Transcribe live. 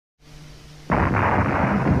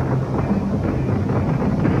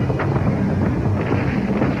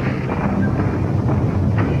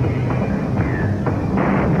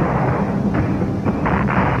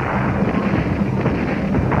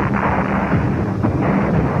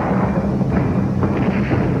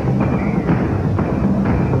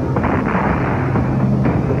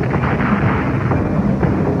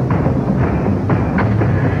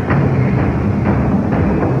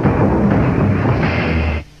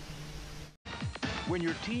when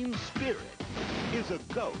your team's spirit is a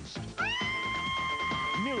ghost,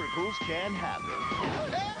 miracles can happen.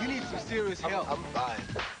 You need some serious help. I'm fine.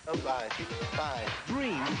 I'm fine. Fine.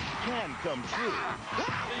 Dreams can come true. The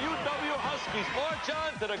UW Huskies march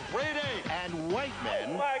on to the grade A. And white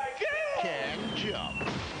men can jump.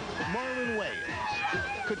 Marlon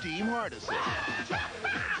Wayans, Kadeem Hardison,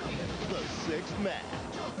 The Sixth Man.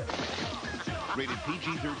 Rated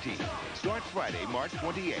PG-13. Starts Friday, March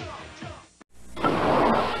 28th.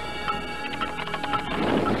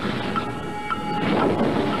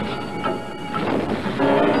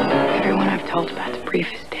 Everyone I've told about the brief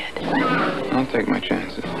is dead. I'll take my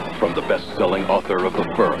chances. From the best-selling author of The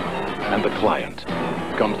Firm and The Client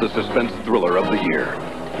comes the suspense thriller of the year.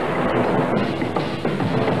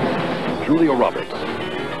 Julia Roberts,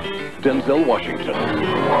 Denzel Washington.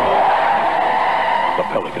 The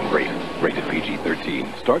Pelican Brief, rated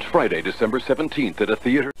PG-13, starts Friday, December 17th at a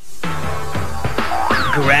theater.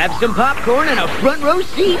 Grab some popcorn and a front row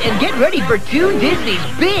seat and get ready for Toon Disney's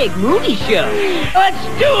big movie show. Let's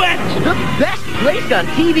do it! The best place on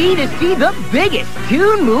TV to see the biggest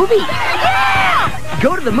Toon movie. Yeah!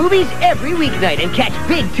 Go to the movies every weeknight and catch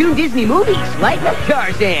big Toon Disney movies like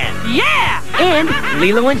Tarzan. Yeah! And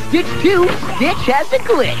Lilo and Stitch 2, Stitch Has a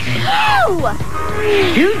Glitch. Oh!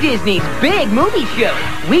 Toon Disney's big movie show.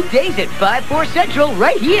 Weekdays at 5/4 Central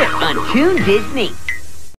right here on Toon Disney.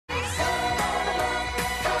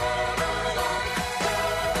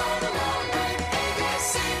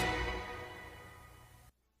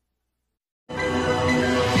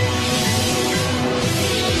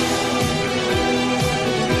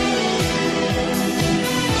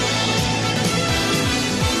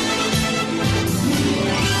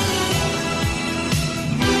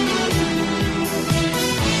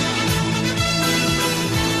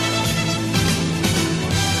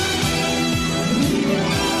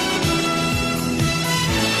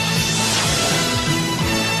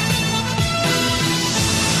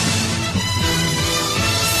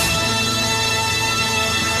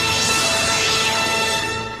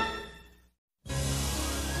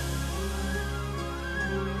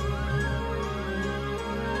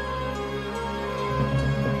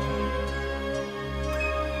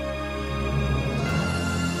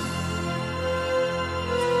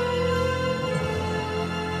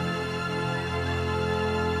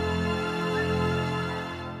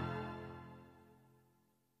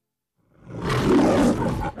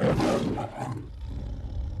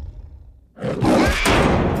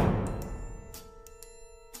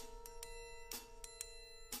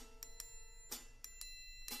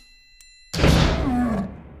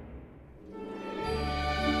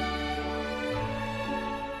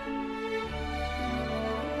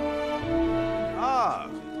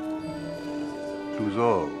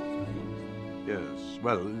 Clouseau. Yes.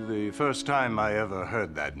 Well, the first time I ever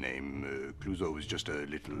heard that name, Clouseau was just a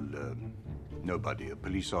little, nobody, a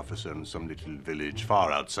police officer in some little village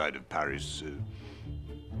far outside of Paris.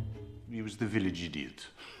 He was the village idiot,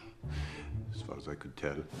 as far as I could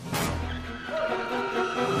tell.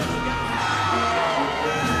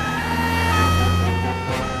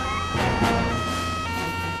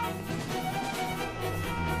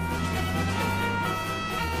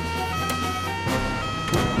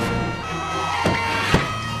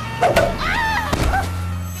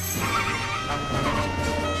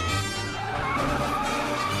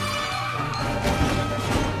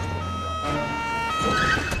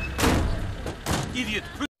 Idiot!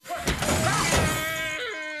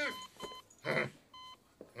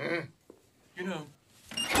 You know,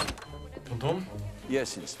 Tonton?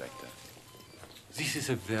 Yes, Inspector. This is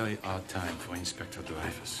a very hard time for Inspector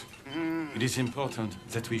Dreyfus. It is important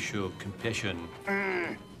that we show compassion,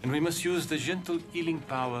 and we must use the gentle healing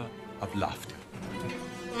power of laughter.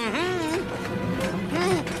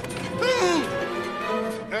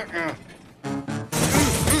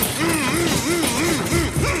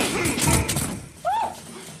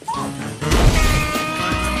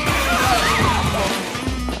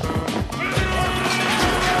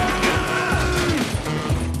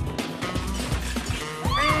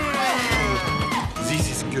 This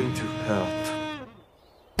is going to hurt.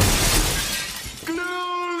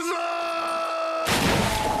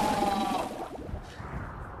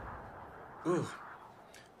 Oh,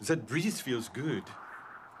 that breeze feels good.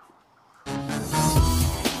 We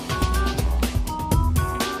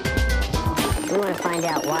want to find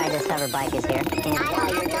out why this hover bike is here. And I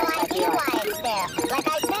have no idea why it's there. Like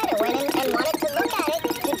I said, I went in and wanted to look at it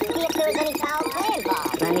to see if there was any foul play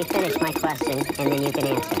involved. let me finish my question, and then you can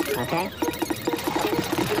answer, okay?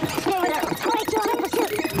 Stay with her. 2200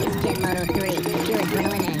 pursuit. It's Gizmodo 3. Pure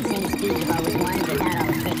adrenaline and insane speed you've always wanted without all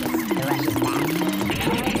the tickets. The rush is back.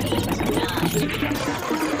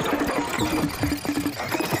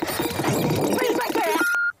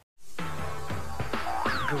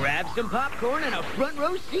 some popcorn and a front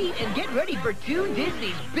row seat and get ready for Toon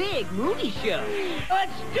Disney's big movie show.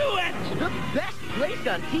 Let's do it! The best place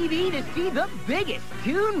on TV to see the biggest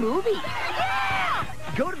Toon movie. Yeah!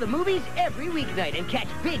 Go to the movies every weeknight and catch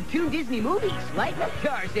big Toon Disney movies like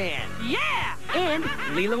Tarzan. Yeah! And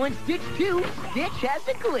Lilo and Stitch 2, Stitch Has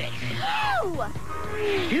a Glitch. Oh!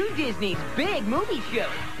 Toon Disney's big movie show.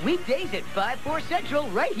 Weekdays at 5/4 Central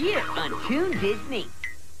right here on Toon Disney.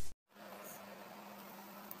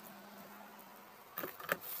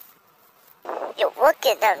 You're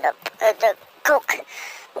working on the cook.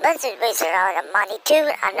 Let's raise around the money too,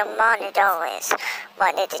 and the money always.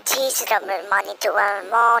 Wanted to tease them the money to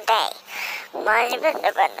earn all day. Money,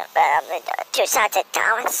 2,000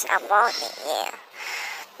 dollars a morning, yeah.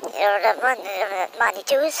 You know, the money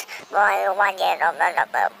tools, 1 year of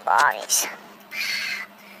the bodies.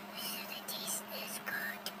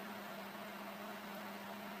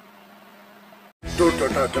 Don't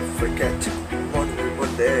forget, one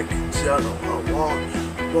day, channel, I want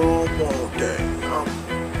one more day.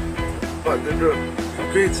 But the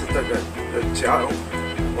great channel,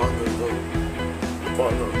 one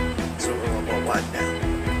now.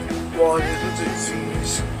 One of the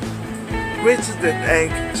disease. Greater than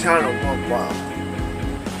egg channel 1.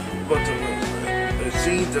 But the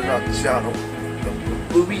scenes are not channel. The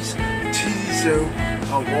movies, TV show,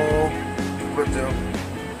 I want with them.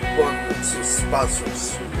 One of the sponsors,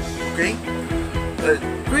 okay?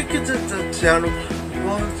 Cricket the channel,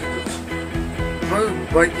 one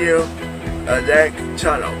right here, that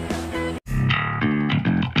channel.